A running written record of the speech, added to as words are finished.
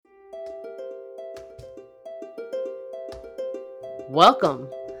Welcome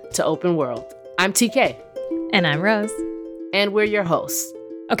to Open World. I'm TK. And I'm Rose. And we're your hosts.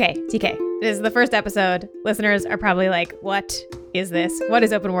 Okay, TK, this is the first episode. Listeners are probably like, what is this? What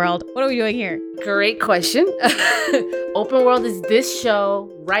is Open World? What are we doing here? Great question. Open World is this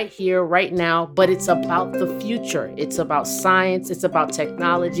show right here, right now, but it's about the future. It's about science. It's about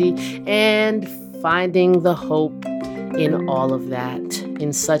technology and finding the hope in all of that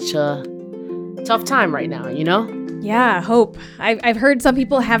in such a tough time right now, you know? Yeah, hope. I've heard some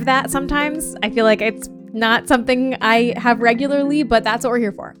people have that sometimes. I feel like it's not something I have regularly, but that's what we're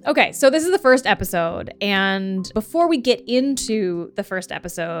here for. Okay, so this is the first episode. And before we get into the first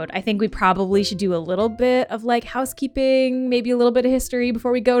episode, I think we probably should do a little bit of like housekeeping, maybe a little bit of history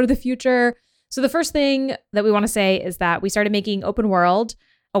before we go to the future. So the first thing that we want to say is that we started making Open World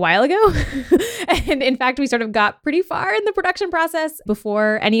a while ago. And in fact, we sort of got pretty far in the production process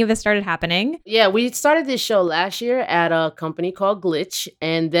before any of this started happening. Yeah, we started this show last year at a company called Glitch,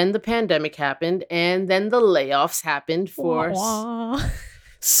 and then the pandemic happened, and then the layoffs happened for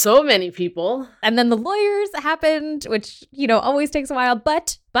so many people. And then the lawyers happened, which, you know, always takes a while.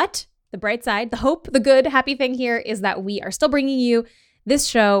 But the bright side, the hope, the good, happy thing here is that we are still bringing you this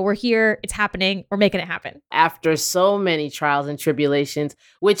show. We're here. It's happening. We're making it happen. After so many trials and tribulations,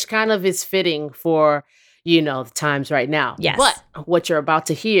 which kind of is fitting for, you know, the times right now. Yes. But what you're about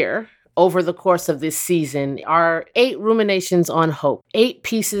to hear over the course of this season are 8 ruminations on hope, 8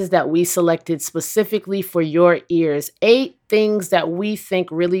 pieces that we selected specifically for your ears, 8 things that we think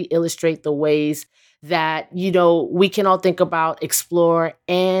really illustrate the ways that, you know, we can all think about, explore,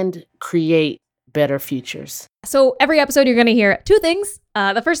 and create better futures. So every episode, you're going to hear 2 things.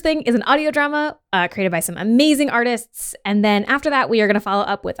 The first thing is an audio drama created by some amazing artists. And then after that, we are going to follow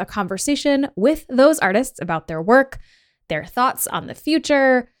up with a conversation with those artists about their work, their thoughts on the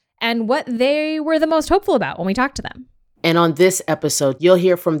future, and what they were the most hopeful about when we talked to them. And on this episode, you'll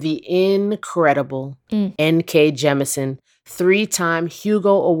hear from the incredible N.K. Jemisin, 3-time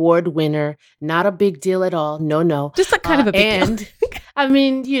Hugo Award winner. Not a big deal at all. No. Just like kind of a big deal. I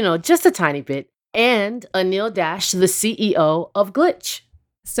mean, you know, just a tiny bit. And Anil Dash, the CEO of Glitch.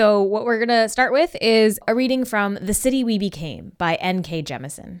 So what we're going to start with is a reading from The City We Became by N.K.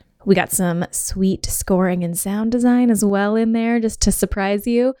 Jemisin. We got some sweet scoring and sound design as well in there just to surprise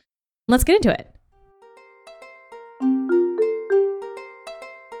you. Let's get into it.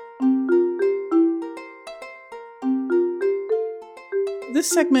 This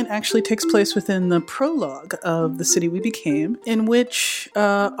segment actually takes place within the prologue of The City We Became, in which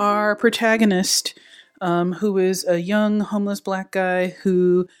our protagonist, who is a young homeless black guy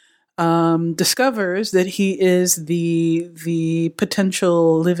who discovers that he is the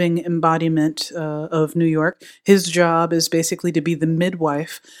potential living embodiment of New York. His job is basically to be the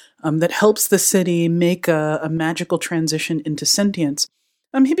midwife that helps the city make a magical transition into sentience.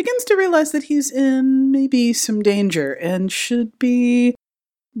 He begins to realize that he's in maybe some danger and should be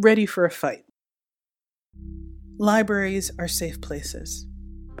ready for a fight. Libraries are safe places.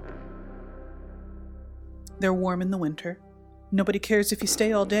 They're warm in the winter. Nobody cares if you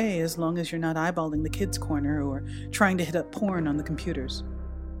stay all day as long as you're not eyeballing the kids' corner or trying to hit up porn on the computers.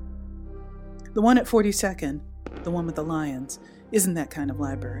 The one at 42nd, the one with the lions, isn't that kind of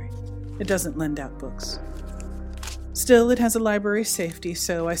library. It doesn't lend out books. Still, it has a library safety,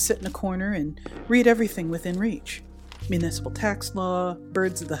 so I sit in a corner and read everything within reach. Municipal tax law,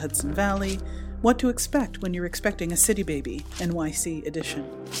 birds of the Hudson Valley, what to expect when you're expecting a city baby, NYC edition.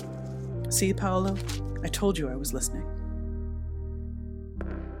 See, Paolo? I told you I was listening.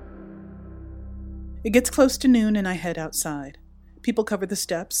 It gets close to noon and I head outside. People cover the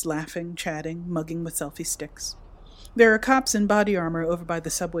steps, laughing, chatting, mugging with selfie sticks. There are cops in body armor over by the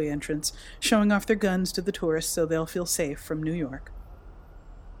subway entrance, showing off their guns to the tourists so they'll feel safe from New York.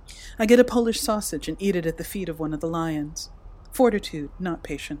 I get a Polish sausage and eat it at the feet of one of the lions. Fortitude, not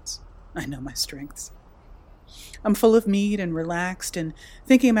patience. I know my strengths. I'm full of meat and relaxed and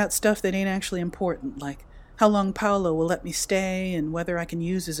thinking about stuff that ain't actually important, like how long Paolo will let me stay and whether I can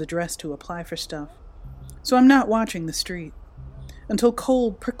use his address to apply for stuff. So I'm not watching the street until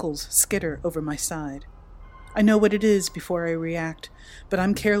cold prickles skitter over my side. I know what it is before I react, but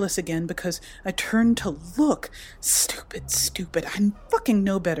I'm careless again because I turn to look. Stupid. I fucking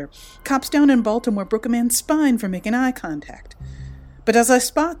know better. Cops down in Baltimore broke a man's spine for making eye contact. But as I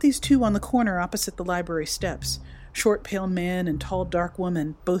spot these 2 on the corner opposite the library steps, short pale man and tall dark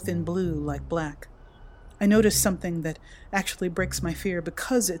woman, both in blue like black, I notice something that actually breaks my fear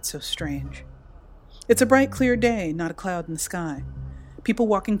because it's so strange. It's a bright, clear day, not a cloud in the sky. People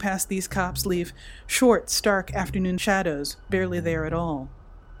walking past these cops leave short, stark afternoon shadows, barely there at all.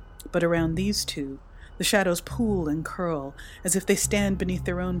 But around these 2, The shadows pool and curl, as if they stand beneath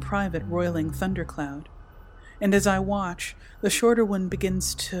their own private roiling thundercloud. And as I watch, the shorter one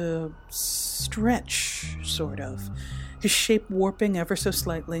begins to stretch, sort of, his shape warping ever so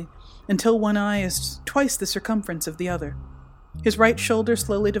slightly, until one eye is twice the circumference of the other. His right shoulder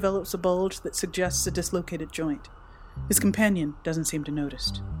slowly develops a bulge that suggests a dislocated joint. His companion doesn't seem to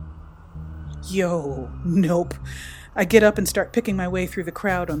notice. Yo, nope. I get up and start picking my way through the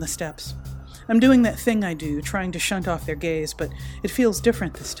crowd on the steps. I'm doing that thing I do, trying to shunt off their gaze, but it feels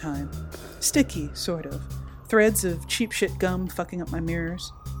different this time. Sticky, sort of. Threads of cheap shit gum fucking up my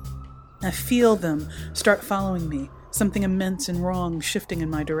mirrors. I feel them start following me, something immense and wrong shifting in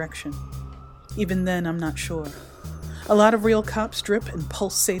my direction. Even then, I'm not sure. A lot of real cops drip and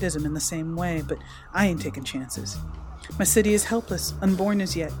pulse sadism in the same way, but I ain't taking chances. My city is helpless, unborn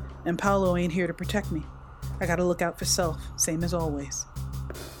as yet, and Paolo ain't here to protect me. I gotta look out for self, same as always.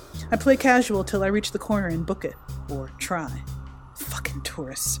 I play casual till I reach the corner and book it. Or try. Fucking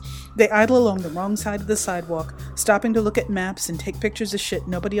tourists. They idle along the wrong side of the sidewalk, stopping to look at maps and take pictures of shit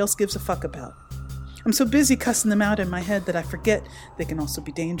nobody else gives a fuck about. I'm so busy cussing them out in my head that I forget they can also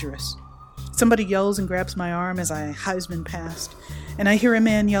be dangerous. Somebody yells and grabs my arm as I Heisman past, and I hear a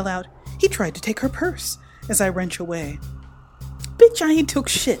man yell out, "He tried to take her purse," as I wrench away. Bitch, I ain't took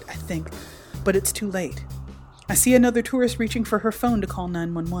shit, I think, but it's too late. I see another tourist reaching for her phone to call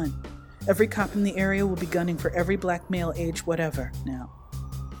 911. Every cop in the area will be gunning for every black male age whatever now.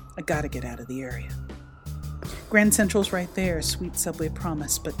 I gotta get out of the area. Grand Central's right there, sweet subway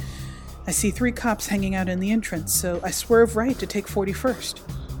promise, but I see 3 cops hanging out in the entrance, so I swerve right to take 41st.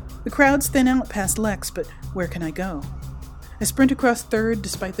 The crowds thin out past Lex, but where can I go? I sprint across 3rd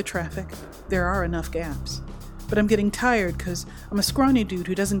despite the traffic. There are enough gaps. But I'm getting tired because I'm a scrawny dude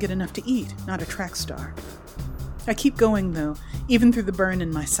who doesn't get enough to eat, not a track star. I keep going, though, even through the burn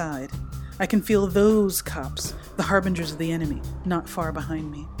in my side. I can feel those cops, the harbingers of the enemy, not far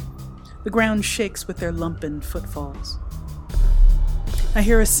behind me. The ground shakes with their lumpen footfalls. I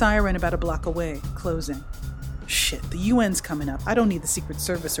hear a siren about a block away, closing. Shit, the UN's coming up. I don't need the Secret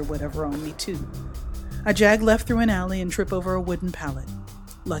Service or whatever on me, too. I jag left through an alley and trip over a wooden pallet.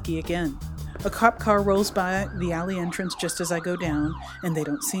 Lucky again. A cop car rolls by the alley entrance just as I go down, and they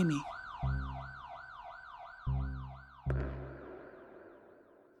don't see me.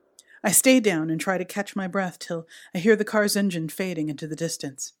 I stay down and try to catch my breath till I hear the car's engine fading into the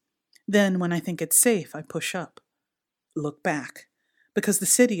distance. Then, when I think it's safe, I push up. Look back. Because the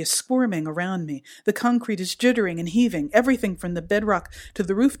city is squirming around me. The concrete is jittering and heaving. Everything from the bedrock to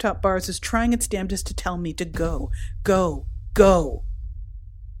the rooftop bars is trying its damnedest to tell me to go. Go. Go.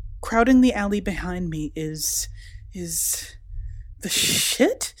 Crowding the alley behind me is the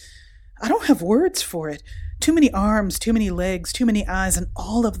shit? I don't have words for it. Too many arms, too many legs, too many eyes, and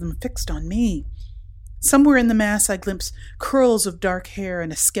all of them fixed on me. Somewhere in the mass I glimpse curls of dark hair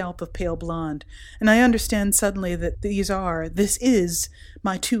and a scalp of pale blonde, and I understand suddenly that this is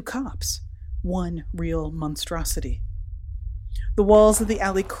my 2 cops. One real monstrosity. The walls of the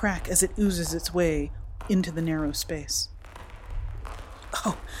alley crack as it oozes its way into the narrow space.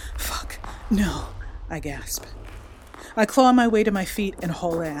 Oh, fuck, no, I gasp. I claw my way to my feet and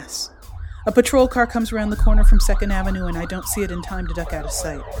haul ass. A patrol car comes around the corner from 2nd Avenue and I don't see it in time to duck out of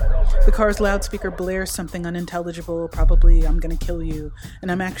sight. The car's loudspeaker blares something unintelligible, probably "I'm gonna kill you,"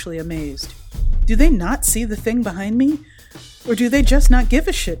 and I'm actually amazed. Do they not see the thing behind me? Or do they just not give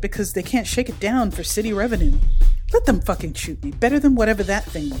a shit because they can't shake it down for city revenue? Let them fucking shoot me, better than whatever that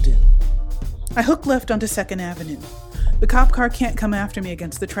thing will do. I hook left onto 2nd Avenue. The cop car can't come after me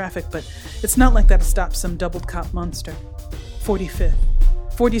against the traffic, but it's not like that'll stop some doubled cop monster. 45th.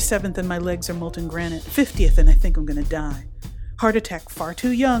 47th and my legs are molten granite. 50th and I think I'm gonna die. Heart attack far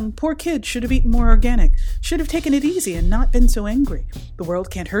too young. Poor kid, should have eaten more organic. Should have taken it easy and not been so angry. The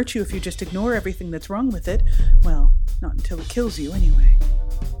world can't hurt you if you just ignore everything that's wrong with it. Well, not until it kills you anyway.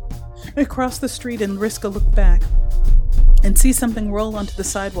 I cross the street and risk a look back and see something roll onto the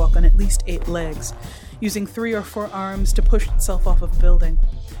sidewalk on at least 8 legs, using 3 or 4 arms to push itself off of a building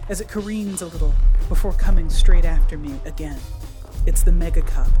as it careens a little before coming straight after me again. It's the mega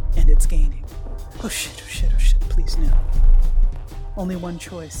cop, and it's gaining. Oh shit, please no. Only one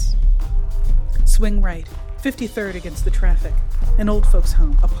choice. Swing right, 53rd against the traffic. An old folks'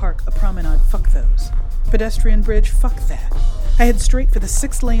 home, a park, a promenade, fuck those. Pedestrian bridge, fuck that. I head straight for the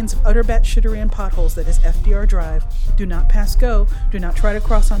 6 lanes of utter batshittery and potholes that is FDR Drive. Do not pass go, do not try to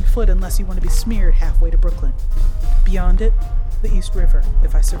cross on foot unless you want to be smeared halfway to Brooklyn. Beyond it, the East River,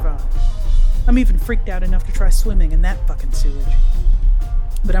 if I survive. I'm even freaked out enough to try swimming in that fucking sewage.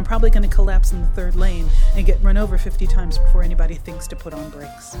 But I'm probably going to collapse in the 3rd lane and get run over 50 times before anybody thinks to put on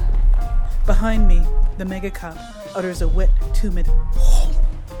brakes. Behind me, the megacop utters a wet, tumid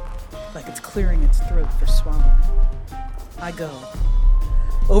like it's clearing its throat for swallowing. I go.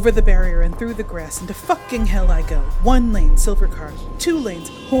 Over the barrier and through the grass, into fucking hell I go. 1 lane, silver car. 2 lanes,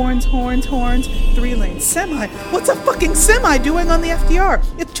 horns, horns, horns. 3 lanes, semi. What's a fucking semi doing on the FDR?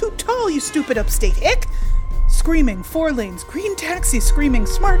 It's too tall, you stupid upstate hick. Screaming, 4 lanes, green taxi, screaming,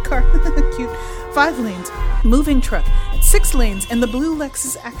 smart car, cute. 5 lanes, moving truck. 6 lanes, and the blue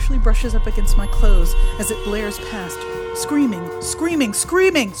Lexus actually brushes up against my clothes as it blares past. Screaming, screaming,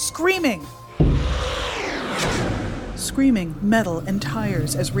 screaming, screaming. Screaming, metal, and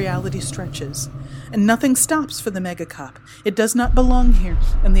tires as reality stretches. And nothing stops for the megacop. It does not belong here,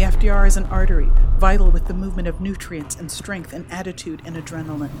 and the FDR is an artery, vital with the movement of nutrients and strength and attitude and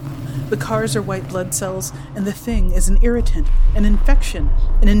adrenaline. The cars are white blood cells, and the thing is an irritant, an infection,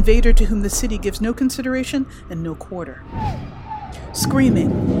 an invader to whom the city gives no consideration and no quarter.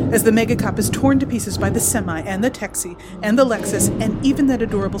 Screaming as the megacop is torn to pieces by the semi and the taxi and the Lexus and even that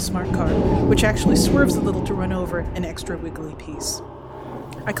adorable smart car, which actually swerves a little to run over an extra wiggly piece.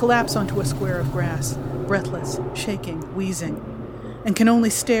 I collapse onto a square of grass, breathless, shaking, wheezing, and can only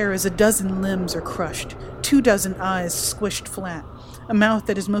stare as a dozen limbs are crushed, 24 eyes squished flat, a mouth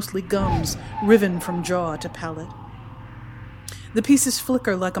that is mostly gums riven from jaw to palate. The pieces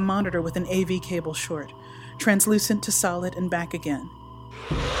flicker like a monitor with an AV cable short, translucent to solid and back again.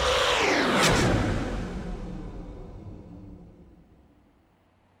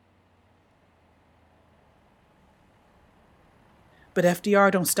 But FDR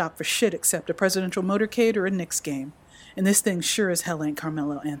don't stop for shit except a presidential motorcade or a Knicks game, and this thing sure as hell ain't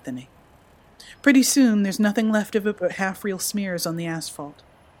Carmelo Anthony. Pretty soon, there's nothing left of it but half-real smears on the asphalt.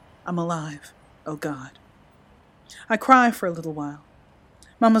 I'm alive. Oh, God. I cry for a little while.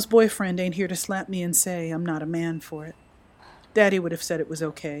 Mama's boyfriend ain't here to slap me and say I'm not a man for it. Daddy would have said it was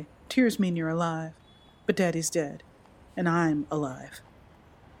okay. Tears mean you're alive. But Daddy's dead, and I'm alive.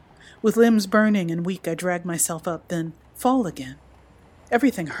 With limbs burning and weak, I drag myself up, then fall again.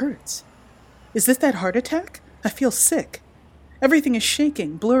 Everything hurts. Is this that heart attack? I feel sick. Everything is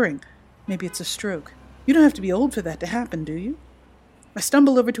shaking, blurring. Maybe it's a stroke. You don't have to be old for that to happen, do you? I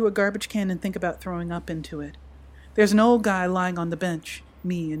stumble over to a garbage can and think about throwing up into it. There's an old guy lying on the bench.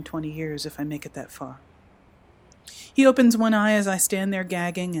 Me in 20 years if I make it that far. He opens one eye as I stand there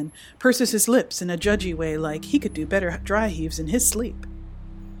gagging and purses his lips in a judgy way like he could do better dry heaves in his sleep.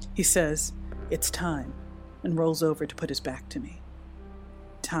 He says, "It's time," and rolls over to put his back to me.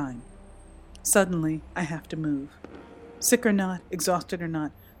 Time. Suddenly, I have to move. Sick or not, exhausted or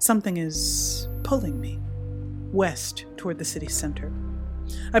not, something is pulling me. West, toward the city center.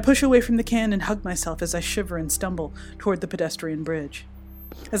 I push away from the can and hug myself as I shiver and stumble toward the pedestrian bridge.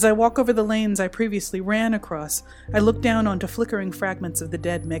 As I walk over the lanes I previously ran across, I look down onto flickering fragments of the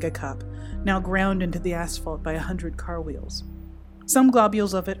dead megacop, now ground into the asphalt by 100 car wheels. Some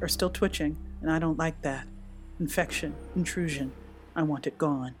globules of it are still twitching, and I don't like that. Infection, intrusion. I want it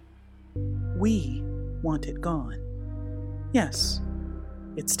gone. We want it gone. Yes,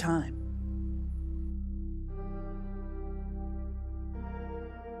 it's time.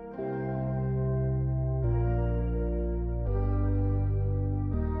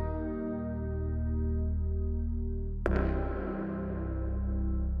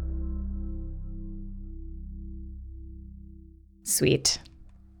 Sweet.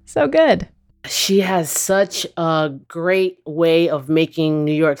 So good. She has such a great way of making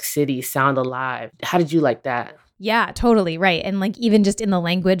New York City sound alive. How did you like that? Yeah, totally. Right. And like even just in the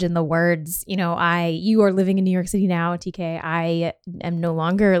language and the words, you are living in New York City now, TK. I am no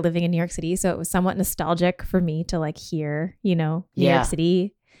longer living in New York City. So it was somewhat nostalgic for me to like hear, New York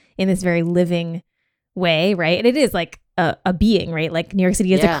City in this very living way. Right. And it is like a being, right? Like New York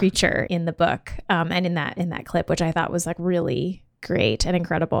City is a creature in the book and in that clip, which I thought was like really great and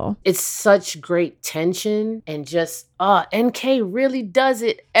incredible. It's such great tension and just, NK really does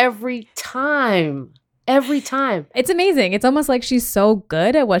it every time. Every time. It's amazing. It's almost like she's so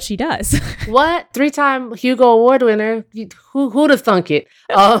good at what she does. What? 3-time Hugo Award winner. Who'd have thunk it?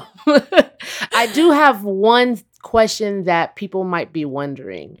 I do have one question that people might be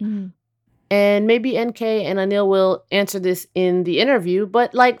wondering. Mm-hmm. And maybe NK and Anil will answer this in the interview,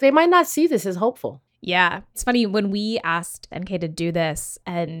 but like they might not see this as hopeful. Yeah. It's funny when we asked NK to do this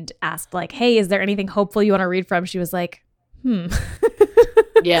and asked like, hey, is there anything hopeful you want to read from? She was like,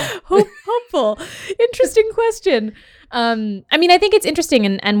 Yeah. Hopeful. Interesting question. I mean, I think it's interesting.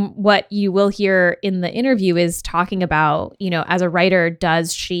 And what you will hear in the interview is talking about, as a writer,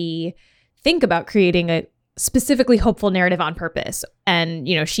 does she think about creating a specifically hopeful narrative on purpose? And,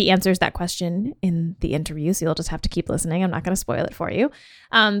 she answers that question in the interview, so you'll just have to keep listening. I'm not going to spoil it for you.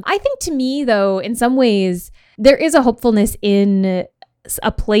 I think to me, though, in some ways, there is a hopefulness in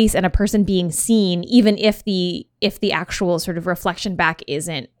a place and a person being seen, even if the actual sort of reflection back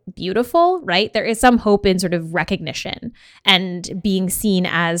isn't beautiful, right? There is some hope in sort of recognition and being seen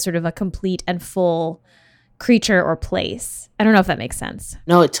as sort of a complete and full creature or place. I don't know if that makes sense.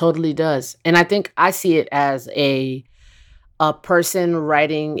 No, it totally does. And I think I see it as a person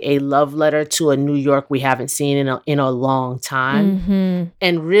writing a love letter to a New York we haven't seen in a long time,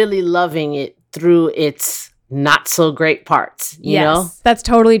 and really loving it through its not so great parts, you know? That's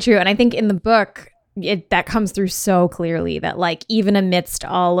totally true. And I think in the book, that comes through so clearly that like even amidst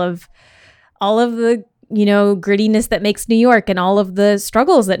all of the grittiness that makes New York and all of the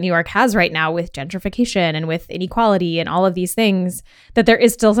struggles that New York has right now with gentrification and with inequality and all of these things, that there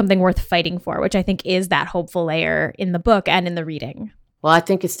is still something worth fighting for, which I think is that hopeful layer in the book and in the reading. Well, I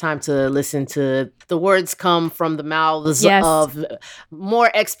think it's time to listen to the words come from the mouths of more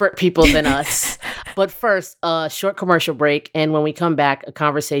expert people than us. But first, a short commercial break. And when we come back, a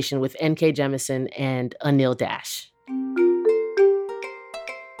conversation with N.K. Jemisin and Anil Dash.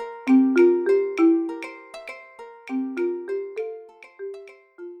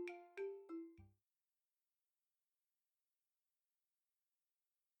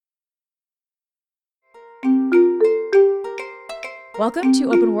 Welcome to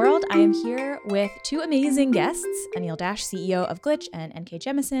Open World. I am here with two amazing guests, Anil Dash, CEO of Glitch, and N.K.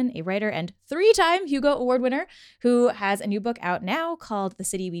 Jemisin, a writer and 3-time Hugo Award winner who has a new book out now called The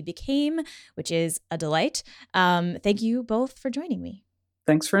City We Became, which is a delight. Thank you both for joining me.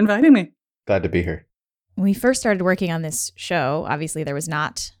 Thanks for inviting me. Glad to be here. When we first started working on this show, obviously there was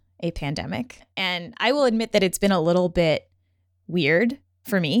not a pandemic. And I will admit that it's been a little bit weird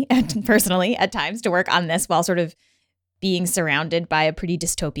for me personally at times to work on this while sort of being surrounded by a pretty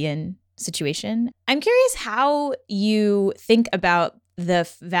dystopian situation. I'm curious how you think about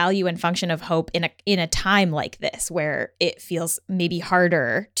the value and function of hope in a time like this, where it feels maybe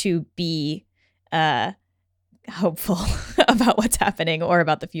harder to be hopeful about what's happening or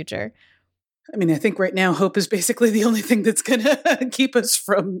about the future. I mean, I think right now hope is basically the only thing that's going to keep us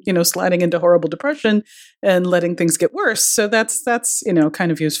from, sliding into horrible depression and letting things get worse. So that's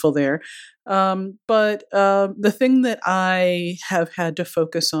kind of useful there. But the thing that I have had to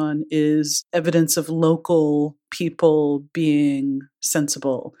focus on is evidence of local people being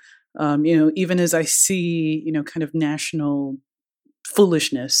sensible. Even as I see, kind of national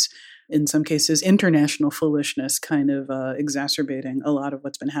foolishness, in some cases, international foolishness kind of exacerbating a lot of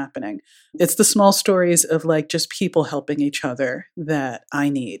what's been happening. It's the small stories of like just people helping each other that I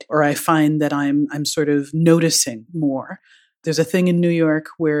need, or I find that I'm sort of noticing more. There's a thing in New York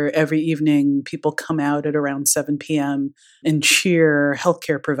where every evening people come out at around 7 p.m. and cheer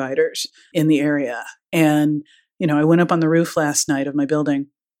healthcare providers in the area. And, I went up on the roof last night of my building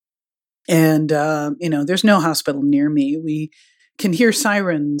and, there's no hospital near me. We can hear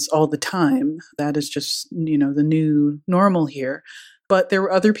sirens all the time. That is just, the new normal here. But there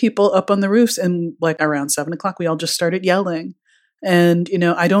were other people up on the roofs and like around 7 o'clock, we all just started yelling. And,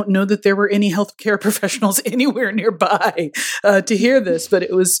 I don't know that there were any healthcare professionals anywhere nearby to hear this, but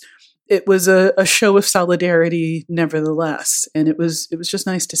it was a show of solidarity nevertheless. And it was just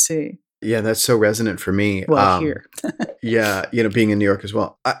nice to see. Yeah, that's so resonant for me. Well, here. Yeah, being in New York as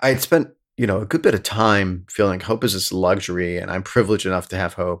well. I'd spent, a good bit of time feeling like hope is this luxury, and I'm privileged enough to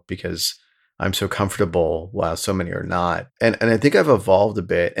have hope because I'm so comfortable while so many are not. And I think I've evolved a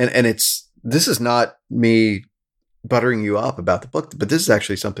bit. And this is not me buttering you up about the book, but this is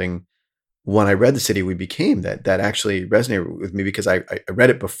actually something when I read The City We Became that actually resonated with me because I read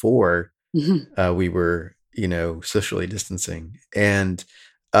it before we were, socially distancing. And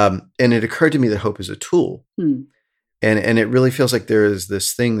it occurred to me that hope is a tool. And it really feels like there is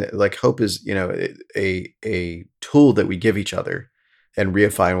this thing that like hope is, a tool that we give each other and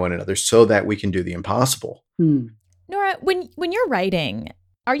reify one another so that we can do the impossible. Nora, when you're writing,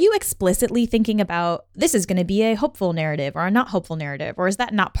 are you explicitly thinking about this is going to be a hopeful narrative or a not hopeful narrative, or is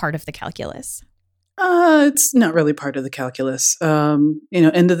that not part of the calculus? It's not really part of the calculus.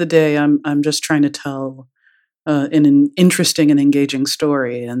 End of the day, I'm just trying to tell an interesting and engaging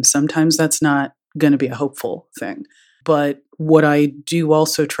story, and sometimes that's not going to be a hopeful thing. But what I do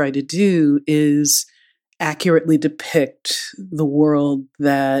also try to do is accurately depict the world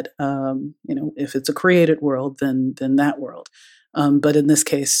that, if it's a created world, then that world. But in this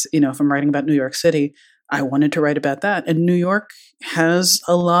case, if I'm writing about New York City, I wanted to write about that. And New York has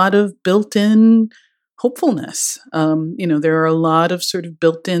a lot of built-in hopefulness. There are a lot of sort of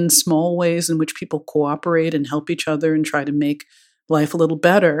built-in small ways in which people cooperate and help each other and try to make life a little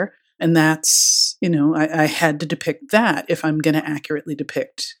better. And that's, I had to depict that if I'm going to accurately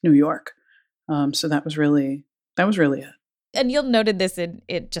depict New York. So that was really it. And Neil noted this in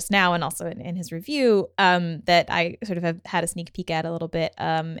it just now and also in his review that I sort of have had a sneak peek at a little bit.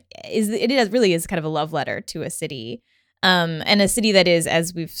 It really is kind of a love letter to a city, and a city that is,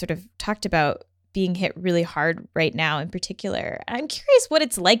 as we've sort of talked about, being hit really hard right now in particular. I'm curious what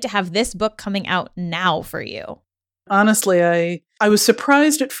it's like to have this book coming out now for you. Honestly, I was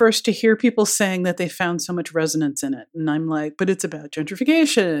surprised at first to hear people saying that they found so much resonance in it. And I'm like, but it's about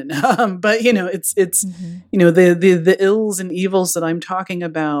gentrification. But, it's the ills and evils that I'm talking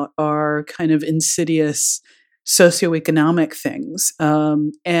about are kind of insidious socioeconomic things.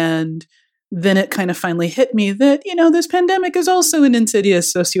 And then it kind of finally hit me that, this pandemic is also an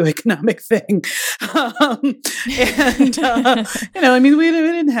insidious socioeconomic thing. We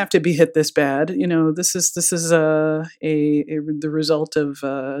didn't have to be hit this bad. This is the result of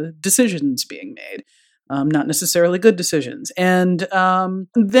decisions being made, not necessarily good decisions. And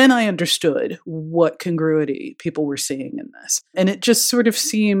then I understood what congruity people were seeing in this. And it just sort of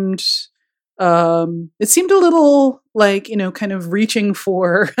seemed... it seemed a little like, kind of reaching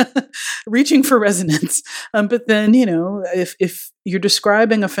for resonance. But then, if you're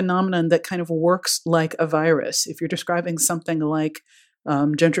describing a phenomenon that kind of works like a virus, if you're describing something like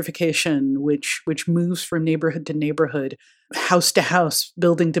gentrification, which moves from neighborhood to neighborhood, house to house,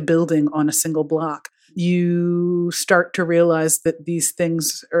 building to building on a single block, you start to realize that these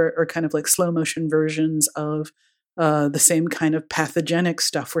things are kind of like slow motion versions of the same kind of pathogenic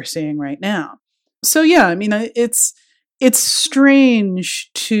stuff we're seeing right now. So yeah, it's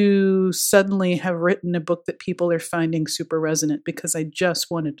strange to suddenly have written a book that people are finding super resonant, because I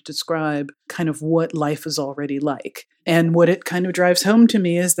just wanted to describe kind of what life is already like. And what it kind of drives home to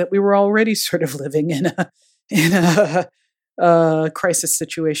me is that we were already sort of living in a crisis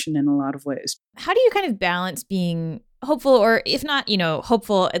situation in a lot of ways. How do you kind of balance being hopeful, or if not,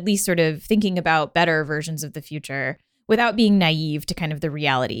 hopeful, at least sort of thinking about better versions of the future without being naive to kind of the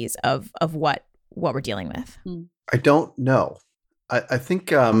realities of what we're dealing with? I don't know. I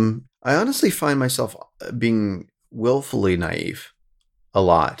think I honestly find myself being willfully naive a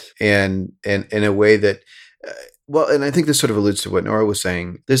lot, and in a way that, and I think this sort of alludes to what Nora was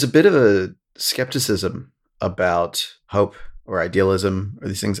saying. There's a bit of a skepticism about hope or idealism or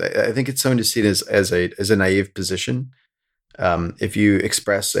these things. I think it's something to see it as a naive position. If you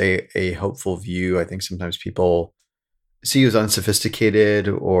express a hopeful view, I think sometimes people see you as unsophisticated,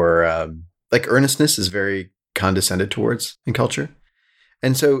 or like earnestness is very condescended towards in culture.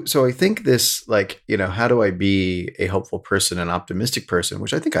 And so I think this, like, how do I be a hopeful person, an optimistic person,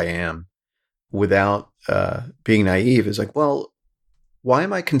 which I think I am, without being naive, is like, well, why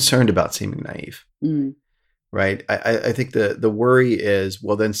am I concerned about seeming naive? Right? I think the worry is,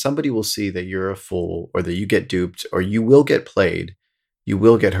 well, then somebody will see that you're a fool, or that you get duped, or you will get played, you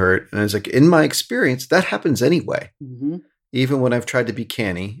will get hurt. And it's like, in my experience, that happens anyway. Mm-hmm. Even when I've tried to be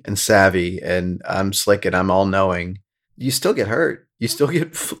canny and savvy and I'm slick and I'm all knowing, you still get hurt. You still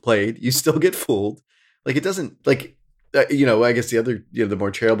get played. You still get fooled. Like, it doesn't, like, I guess the other, the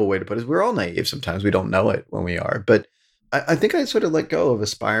more charitable way to put it is we're all naive sometimes. We don't know it when we are. But I think I sort of let go of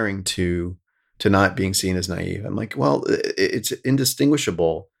aspiring to not being seen as naive. I'm like, well, it's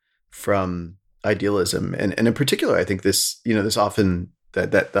indistinguishable from idealism. And in particular, I think this, this often,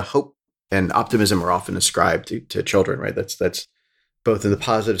 that the hope and optimism are often ascribed to children, right? That's both in the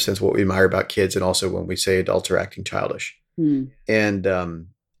positive sense, what we admire about kids, and also when we say adults are acting childish. And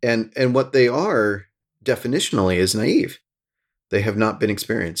what they are definitionally is naive. They have not been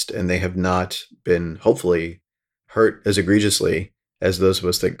experienced, and they have not been, hopefully, hurt as egregiously as those of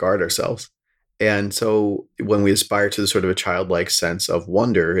us that guard ourselves. And so when we aspire to the sort of a childlike sense of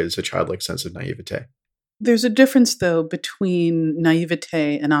wonder, it's a childlike sense of naivete. There's a difference, though, between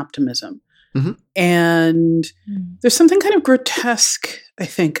naivete and optimism. Mm-hmm. And there's something kind of grotesque, I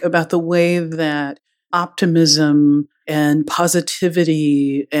think, about the way that optimism and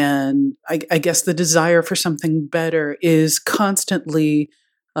positivity and I guess the desire for something better is constantly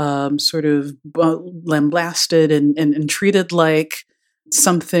sort of lambasted and treated like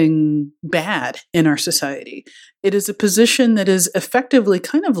something bad in our society. It is a position that is effectively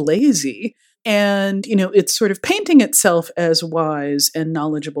kind of lazy. And, it's sort of painting itself as wise and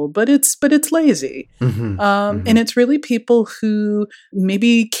knowledgeable, but it's lazy. Mm-hmm. And it's really people who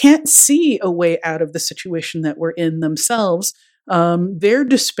maybe can't see a way out of the situation that we're in themselves, they're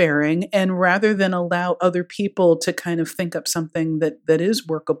despairing. And rather than allow other people to kind of think up something that is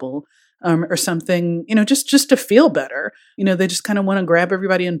workable, or something, just to feel better, they just kind of want to grab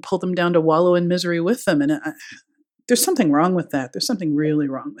everybody and pull them down to wallow in misery with them. And there's something wrong with that. There's something really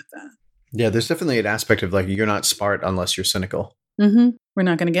wrong with that. Yeah, there's definitely an aspect of like, you're not smart unless you're cynical. Mm-hmm. We're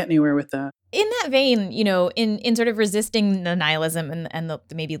not going to get anywhere with that. In that vein, in sort of resisting the nihilism and the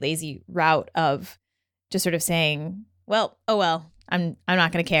maybe lazy route of just sort of saying, well, oh well, I'm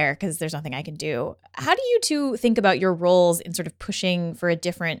not going to care because there's nothing I can do. How do you two think about your roles in sort of pushing for a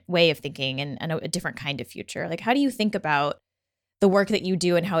different way of thinking and a different kind of future? Like, how do you think about the work that you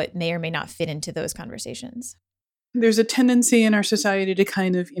do and how it may or may not fit into those conversations? There's a tendency in our society to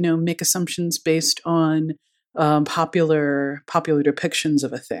kind of, make assumptions based on popular depictions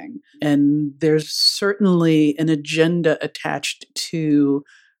of a thing. And there's certainly an agenda attached to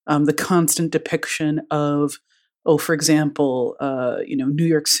the constant depiction of, for example, New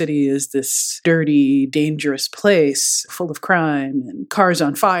York City is this dirty, dangerous place full of crime and cars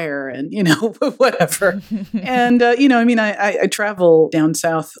on fire and, whatever. And, I travel down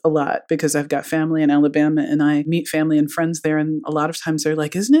south a lot because I've got family in Alabama and I meet family and friends there. And a lot of times they're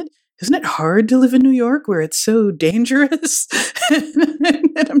like, isn't it hard to live in New York where it's so dangerous?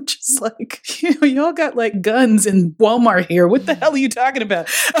 And I'm just like, y'all got like guns in Walmart here. What the hell are you talking about?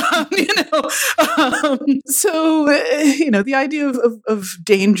 So the idea of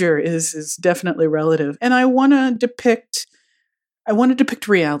danger is definitely relative. And I want to depict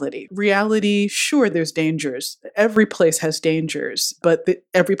reality. Reality, sure, there's dangers. Every place has dangers, but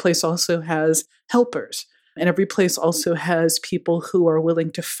every place also has helpers. And every place also has people who are willing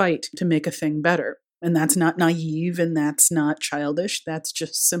to fight to make a thing better. And that's not naive and that's not childish. That's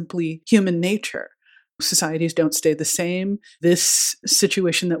just simply human nature. Societies don't stay the same. This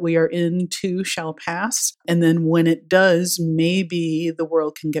situation that we are in too shall pass. And then when it does, maybe the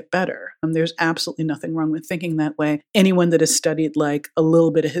world can get better. There's absolutely nothing wrong with thinking that way. Anyone that has studied like a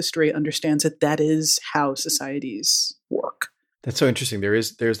little bit of history understands that is how societies work. That's so interesting.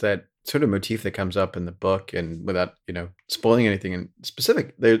 There's that sort of motif that comes up in the book, and without spoiling anything in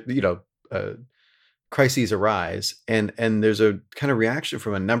specific, there crises arise, and there's a kind of reaction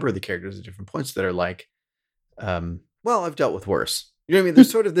from a number of the characters at different points that are like, well, I've dealt with worse. You know what I mean?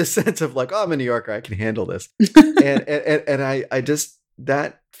 There's sort of this sense of like, oh, I'm a New Yorker, I can handle this, and I just,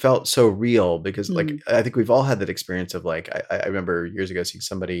 that felt so real because like I think we've all had that experience of like I remember years ago seeing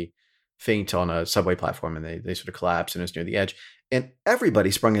somebody faint on a subway platform and they sort of collapsed and it was near the edge. And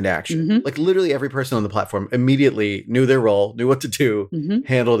everybody sprung into action. Mm-hmm. Like literally every person on the platform immediately knew their role, knew what to do,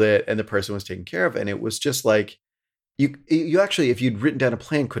 handled it, and the person was taken care of. And it was just like, you actually, if you'd written down a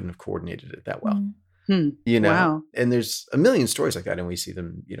plan, couldn't have coordinated it that well. Mm-hmm. Wow. And there's a million stories like that, and we see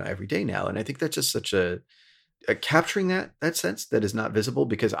them, every day now. And I think that's just such a capturing that sense that is not visible,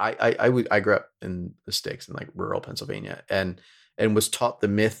 because I grew up in the sticks in like rural Pennsylvania and was taught the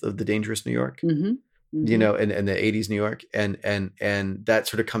myth of the dangerous New York. Mm-hmm. In the 80s New York. And that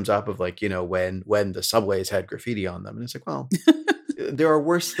sort of comes up of like, when the subways had graffiti on them. And it's like, well, there are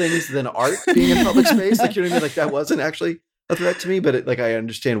worse things than art being in public space. Like, you know what I mean? Like that wasn't actually a threat to me, but I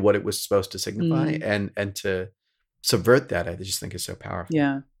understand what it was supposed to signify and to subvert that, I just think is so powerful.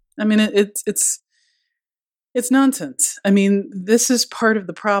 Yeah. I mean, it's nonsense. I mean, this is part of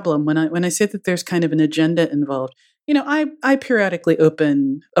the problem. When I say that there's kind of an agenda involved, I periodically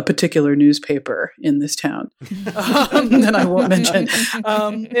open a particular newspaper in this town that I won't mention.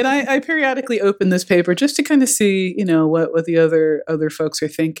 And I periodically open this paper just to kind of see, what the other folks are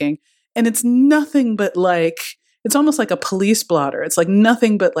thinking. And it's nothing but like, it's almost like a police blotter. It's like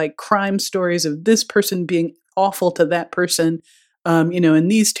nothing but like crime stories of this person being awful to that person, and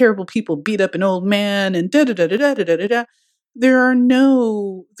these terrible people beat up an old man and da-da-da-da-da-da-da-da. There are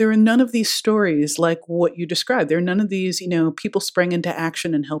none of these stories like what you described. There are none of these, people sprang into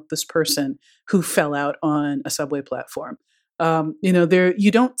action and helped this person who fell out on a subway platform.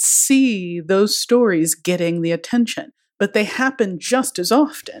 You don't see those stories getting the attention, but they happen just as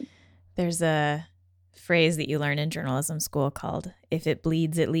often. There's a phrase that you learn in journalism school called "if it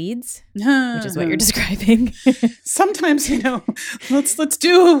bleeds, it leads," which is what you're describing. Sometimes, let's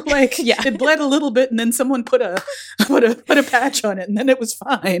do like it bled a little bit, and then someone put a patch on it, and then it was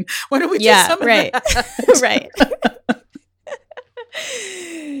fine. Why don't we do some of that? Right.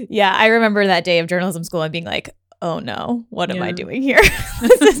 Yeah, I remember that day of journalism school and being like, "Oh no, what am I doing here?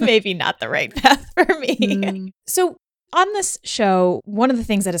 This is maybe not the right path for me." So, on this show, one of the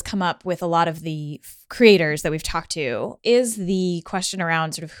things that has come up with a lot of the creators that we've talked to is the question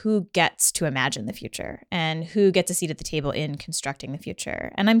around sort of who gets to imagine the future and who gets a seat at the table in constructing the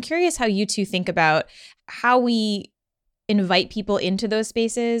future. And I'm curious how you two think about how we invite people into those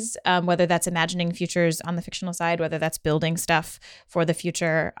spaces, whether that's imagining futures on the fictional side, whether that's building stuff for the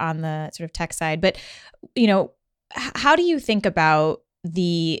future on the sort of tech side. But, how do you think about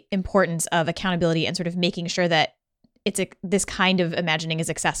the importance of accountability and sort of making sure that this kind of imagining is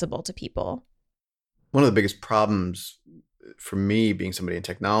accessible to people? One of the biggest problems for me, being somebody in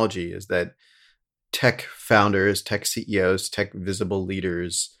technology, is that tech founders, tech CEOs, tech visible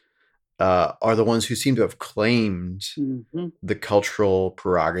leaders are the ones who seem to have claimed the cultural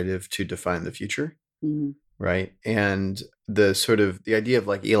prerogative to define the future, right? And the idea of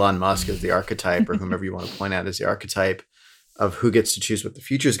like Elon Musk as the archetype, or whomever you want to point out as the archetype of who gets to choose what the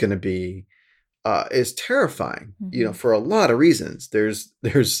future is going to be, is terrifying. For a lot of reasons. There's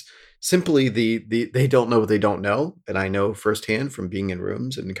simply they don't know what they don't know, and I know firsthand from being in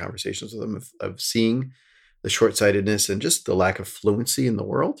rooms and in conversations with them of seeing the short-sightedness and just the lack of fluency in the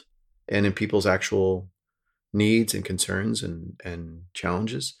world and in people's actual needs and concerns and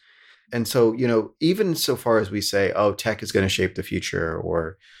challenges. And so, even so far as we say, oh, tech is going to shape the future,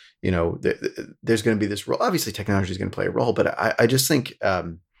 or, there's going to be this role. Obviously, technology is going to play a role, but I just think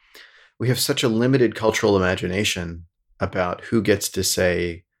we have such a limited cultural imagination about who gets to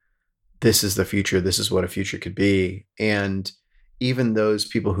say, this is the future, this is what a future could be. And even those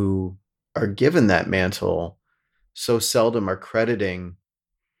people who are given that mantle so seldom are crediting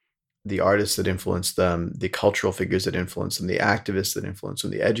the artists that influence them, the cultural figures that influence them, the activists that influence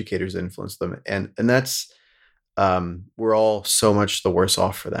them, the educators that influence them. And that's, we're all so much the worse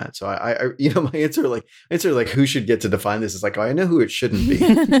off for that. So I my answer like who should get to define this is like, oh, I know who it shouldn't be.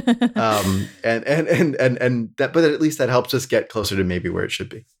 And that, but at least that helps us get closer to maybe where it should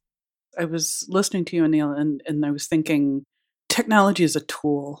be. I was listening to you, Anil, and I was thinking technology is a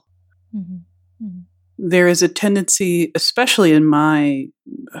tool. There is a tendency, especially in my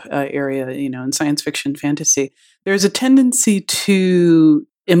area, in science fiction, fantasy, there's a tendency to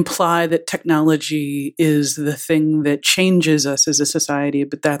imply that technology is the thing that changes us as a society.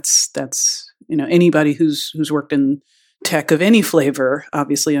 But that's anybody who's worked in tech of any flavor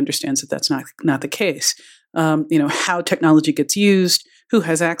obviously understands that that's not the case. How technology gets used, who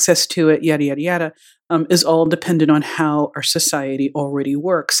has access to it, yada, yada, yada, is all dependent on how our society already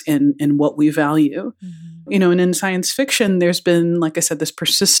works and what we value. And in science fiction, there's been, like I said, this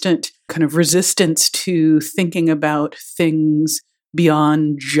persistent kind of resistance to thinking about things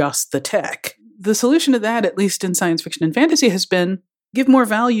beyond just the tech. The solution to that, at least in science fiction and fantasy, has been give more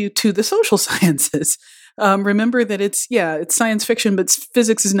value to the social sciences. Remember that it's science fiction, but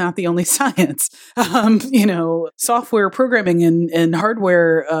physics is not the only science. Software programming and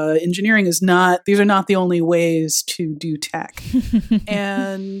hardware engineering these are not the only ways to do tech.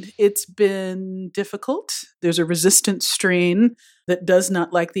 And it's been difficult. There's a resistance strain that does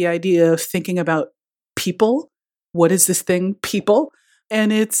not like the idea of thinking about people. What is this thing, people?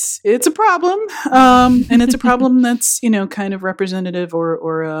 And it's a problem. And it's a problem that's, kind of representative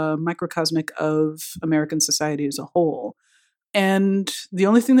or microcosmic of American society as a whole. And the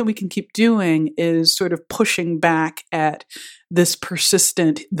only thing that we can keep doing is sort of pushing back at this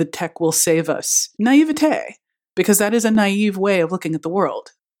persistent, the tech will save us naivete, because that is a naive way of looking at the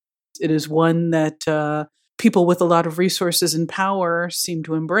world. It is one that people with a lot of resources and power seem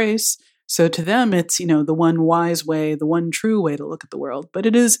to embrace. So to them, it's, the one wise way, the one true way to look at the world. But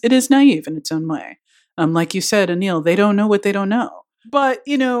it is naive in its own way. Like you said, Anil, they don't know what they don't know. But,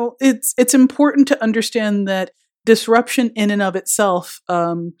 it's important to understand that disruption in and of itself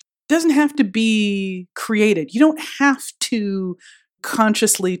doesn't have to be created. You don't have to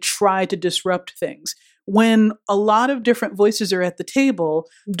consciously try to disrupt things. When a lot of different voices are at the table,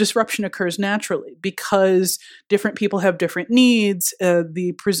 disruption occurs naturally because different people have different needs.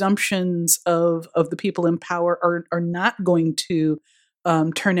 The presumptions of the people in power are not going to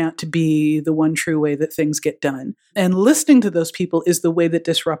turn out to be the one true way that things get done. And listening to those people is the way that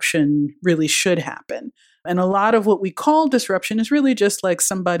disruption really should happen. And a lot of what we call disruption is really just like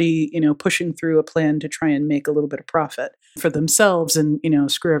somebody, pushing through a plan to try and make a little bit of profit for themselves and,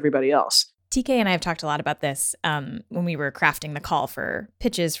 screw everybody else. TK and I have talked a lot about this when we were crafting the call for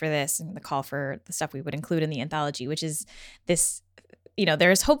pitches for this and the call for the stuff we would include in the anthology, which is this,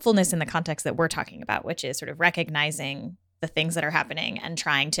 there's hopefulness in the context that we're talking about, which is sort of recognizing the things that are happening and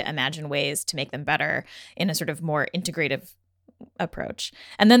trying to imagine ways to make them better in a sort of more integrative approach.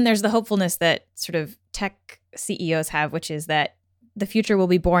 And then there's the hopefulness that sort of tech CEOs have, which is that the future will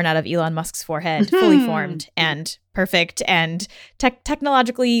be born out of Elon Musk's forehead, fully formed and perfect. And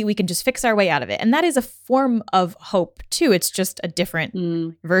technologically, we can just fix our way out of it. And that is a form of hope, too. It's just a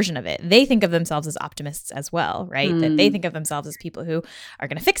different version of it. They think of themselves as optimists as well, right? That they think of themselves as people who are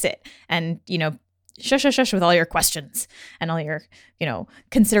going to fix it. And, shush with all your questions and all your,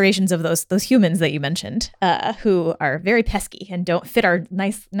 considerations of those humans that you mentioned, who are very pesky and don't fit our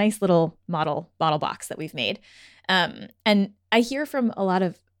nice little model bottle box that we've made. And I hear from a lot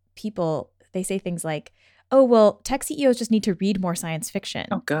of people, they say things like, oh, well, tech CEOs just need to read more science fiction.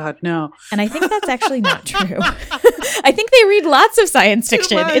 Oh, God, no. And I think that's actually not true. I think they read lots of science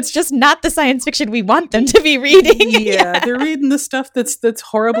fiction. It's just not the science fiction we want them to be reading. Yeah, they're reading the stuff that's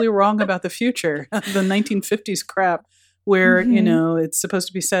horribly wrong about the future, the 1950s crap, where, it's supposed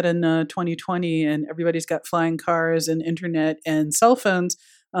to be set in 2020 and everybody's got flying cars and internet and cell phones,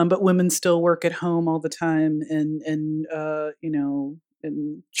 but women still work at home all the time and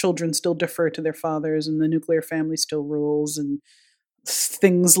children still defer to their fathers and the nuclear family still rules, and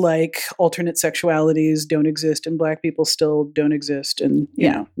things like alternate sexualities don't exist and Black people still don't exist. And,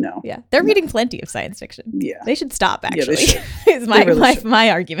 no. Yeah. They're reading plenty of science fiction. Yeah. They should stop, actually. Yeah, is my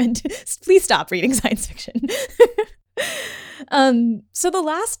argument. Please stop reading science fiction. So the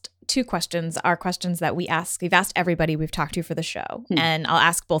last two questions are questions that we've asked everybody we've talked to for the show, and I'll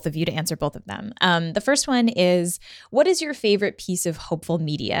ask both of you to answer both of them. The first one is, what is your favorite piece of hopeful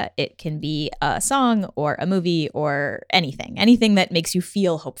media? It can be a song or a movie or anything that makes you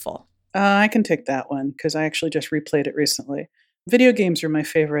feel hopeful. I can take that one because I actually just replayed it recently. Video games are my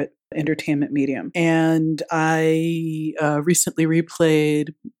favorite entertainment medium. And I recently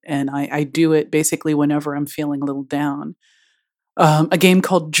replayed, and I do it basically whenever I'm feeling a little down, a game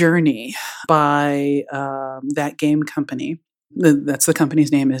called Journey by That Game Company. That's the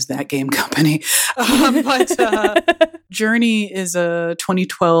company's name, is That Game Company. But Journey is a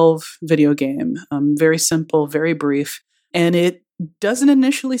 2012 video game. Very simple, very brief. And it doesn't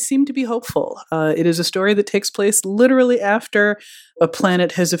initially seem to be hopeful. It is a story that takes place literally after a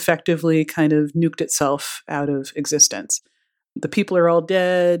planet has effectively kind of nuked itself out of existence. The people are all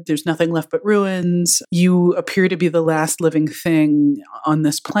dead. There's nothing left but ruins. You appear to be the last living thing on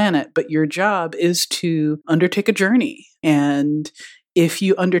this planet, but your job is to undertake a journey. And if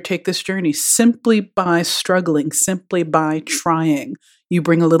you undertake this journey simply by struggling, simply by trying, you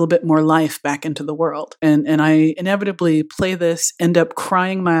bring a little bit more life back into the world. And I inevitably play this, end up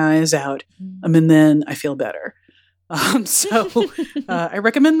crying my eyes out, and then I feel better. So I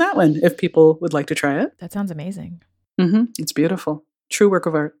recommend that one if people would like to try it. That sounds amazing. It's beautiful. True work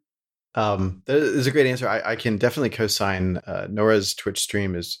of art. That is a great answer. I can definitely co-sign. Nora's Twitch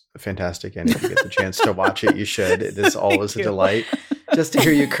stream is fantastic, and if you get the chance to watch it, you should. It is always a delight. Just to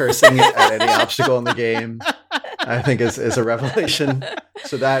hear you cursing at any obstacle in the game, I think is a revelation.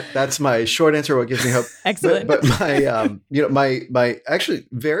 So that's my short answer. What gives me hope? Excellent. But my my actually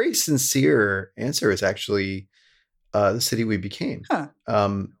very sincere answer is actually the city we became. Huh.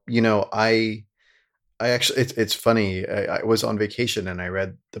 I actually, it's funny. I was on vacation and I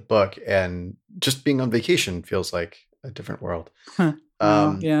read the book, and just being on vacation feels like a different world. Huh.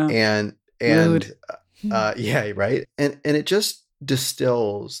 Yeah. And yeah, right. And it just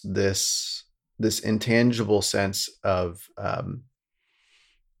distills this intangible sense of,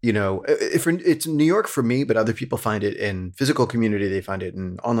 it's New York for me, but other people find it in physical community. They find it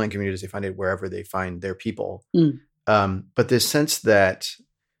in online communities. They find it wherever they find their people. But this sense that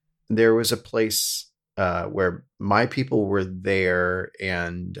there was a place where my people were there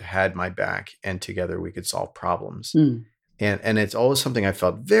and had my back, and together we could solve problems. And it's always something I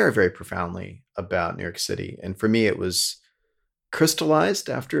felt very, very profoundly about New York City. And for me, it was crystallized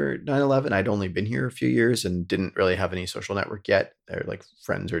after 9/11. I'd only been here a few years and didn't really have any social network yet, or like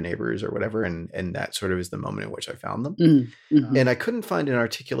friends or neighbors or whatever. And that sort of is the moment in which I found them. And I couldn't find an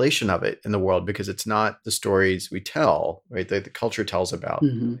articulation of it in the world because it's not the stories we tell, right? The culture tells about,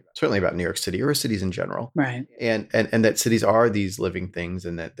 certainly about New York City or cities in general. Right. And that cities are these living things,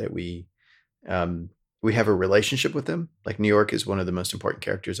 and that we have a relationship with them. Like New York is one of the most important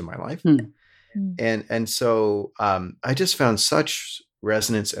characters in my life. And so I just found such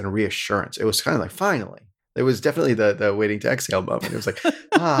resonance and reassurance. It was kind of like, finally. It was definitely the waiting to exhale moment. It was like,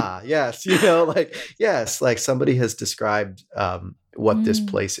 yes, yes, like somebody has described what this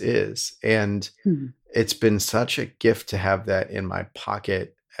place is. And it's been such a gift to have that in my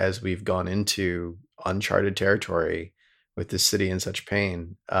pocket as we've gone into uncharted territory with this city in such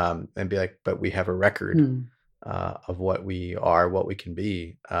pain, and be like, but we have a record of what we are, what we can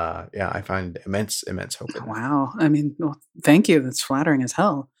be. I find immense hope in that. Wow. I mean, well, thank you. That's flattering as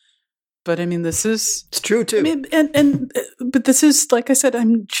hell. But I mean, it's true too. I mean, but this is, like I said,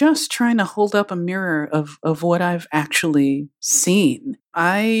 I'm just trying to hold up a mirror of what I've actually seen.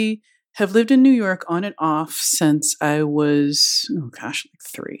 I have lived in New York on and off since I was, like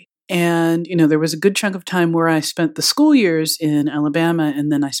 3. And, there was a good chunk of time where I spent the school years in Alabama,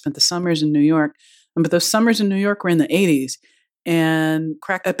 and then I spent the summers in New York. But those summers in New York were in the 80s. And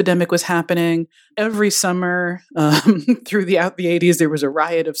crack epidemic was happening every summer throughout the 80s. There was a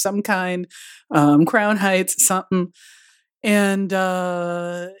riot of some kind, Crown Heights, something. And,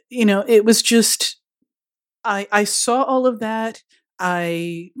 it was just, I saw all of that.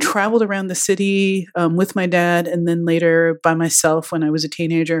 I traveled around the city with my dad and then later by myself when I was a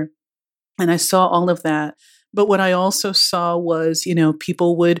teenager. And I saw all of that. But what I also saw was,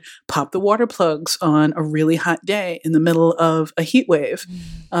 people would pop the water plugs on a really hot day in the middle of a heat wave.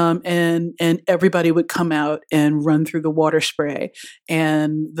 And everybody would come out and run through the water spray.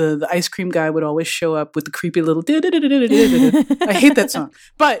 And the ice cream guy would always show up with the creepy little I hate that song.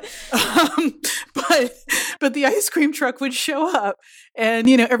 But the ice cream truck would show up and,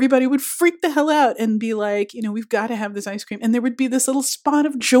 everybody would freak the hell out and be like, we've got to have this ice cream. And there would be this little spot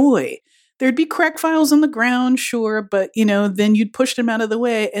of joy. There'd be crack files on the ground, sure, but then you'd push them out of the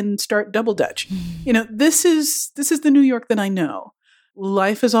way and start double dutch. This is the New York that I know.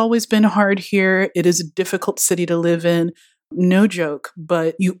 Life has always been hard here. It is a difficult city to live in, no joke.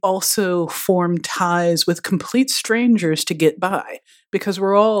 But you also form ties with complete strangers to get by because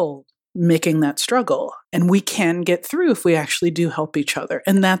we're all making that struggle, and we can get through if we actually do help each other.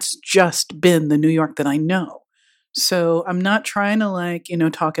 And that's just been the New York that I know. So I'm not trying to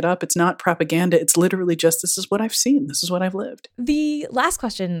talk it up. It's not propaganda. It's literally just, this is what I've seen. This is what I've lived. The last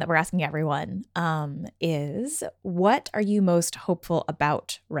question that we're asking everyone is, what are you most hopeful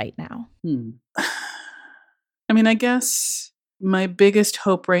about right now? I guess my biggest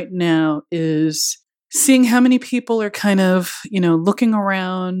hope right now is seeing how many people are kind of, looking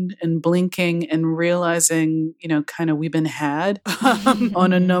around and blinking and realizing, we've been had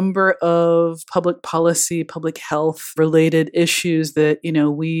on a number of public policy, public health related issues that,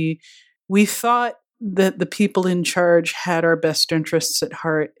 we thought that the people in charge had our best interests at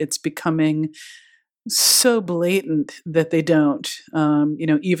heart. It's becoming so blatant that they don't,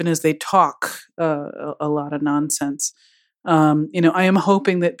 even as they talk a lot of nonsense. I am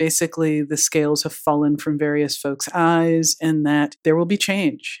hoping that basically the scales have fallen from various folks' eyes and that there will be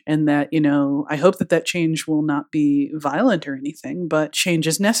change and that, I hope that change will not be violent or anything, but change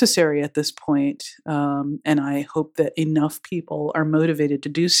is necessary at this point. And I hope that enough people are motivated to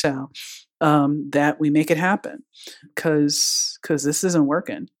do so, that we make it happen because this isn't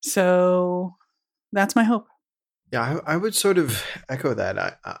working. So that's my hope. Yeah, I would sort of echo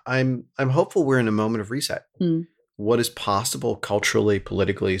that. I'm hopeful we're in a moment of reset. What is possible culturally,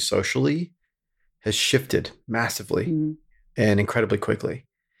 politically, socially has shifted massively and incredibly quickly.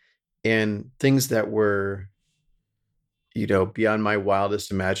 And things that were, beyond my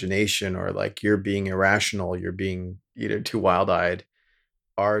wildest imagination or like you're being irrational, you're being, too wild-eyed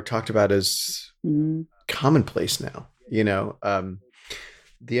are talked about as commonplace now. The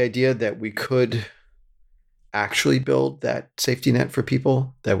idea that we could actually build that safety net for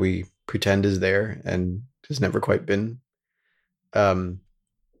people that we pretend is there and has never quite been, amidst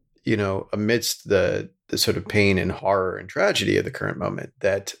the sort of pain and horror and tragedy of the current moment,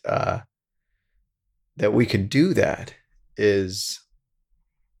 that we could do that is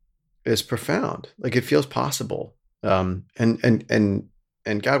profound. Like it feels possible. And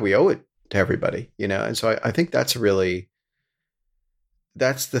God, we owe it to everybody, and so I think that's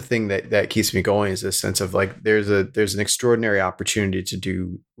the thing that keeps me going, is this sense of like, there's an extraordinary opportunity to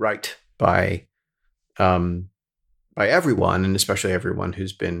do right by everyone, and especially everyone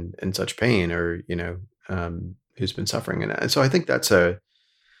who's been in such pain or, who's been suffering. And so I think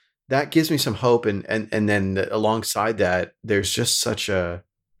that gives me some hope. And then alongside that, there's just such a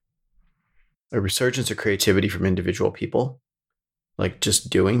resurgence of creativity from individual people, like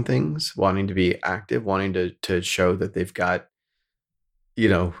just doing things, wanting to be active, wanting to show that they've got,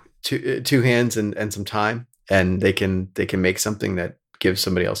 two hands and some time, and they can make something that gives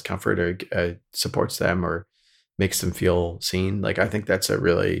somebody else comfort or supports them or makes them feel seen. Like, I think that's a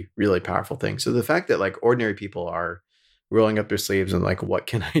really, really powerful thing. So the fact that like ordinary people are rolling up their sleeves and like, what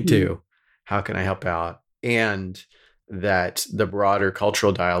can I do? How can I help out? And that the broader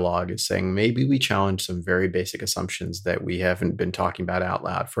cultural dialogue is saying, maybe we challenge some very basic assumptions that we haven't been talking about out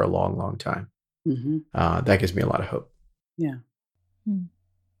loud for a long, long time. That gives me a lot of hope. Yeah.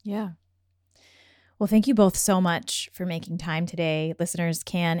 Yeah. Well, thank you both so much for making time today. Listeners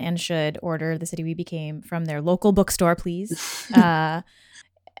can and should order The City We Became from their local bookstore, please. And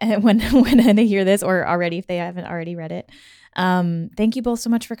when they hear this, or already if they haven't already read it. Thank you both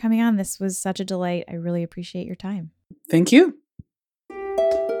so much for coming on. This was such a delight. I really appreciate your time. Thank you.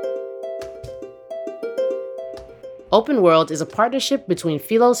 Open World is a partnership between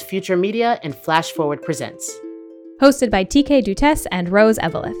Philos Future Media and Flash Forward Presents. Hosted by TK Dutess and Rose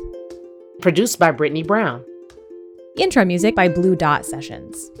Eveleth. Produced by Brittany Brown. Intro music by Blue Dot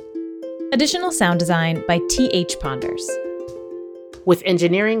Sessions. Additional sound design by T.H. Ponders. With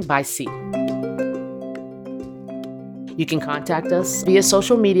engineering by C. You can contact us via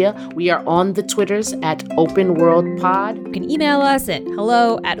social media. We are on the Twitters at Open World Pod. You can email us at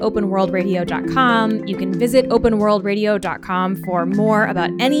hello@openworldradio.com. You can visit openworldradio.com for more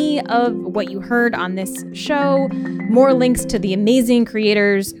about any of what you heard on this show, more links to the amazing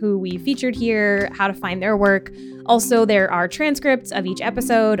creators who we featured here, how to find their work. Also, there are transcripts of each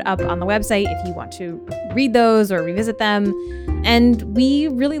episode up on the website if you want to read those or revisit them. And we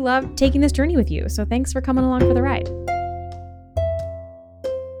really love taking this journey with you. So thanks for coming along for the ride.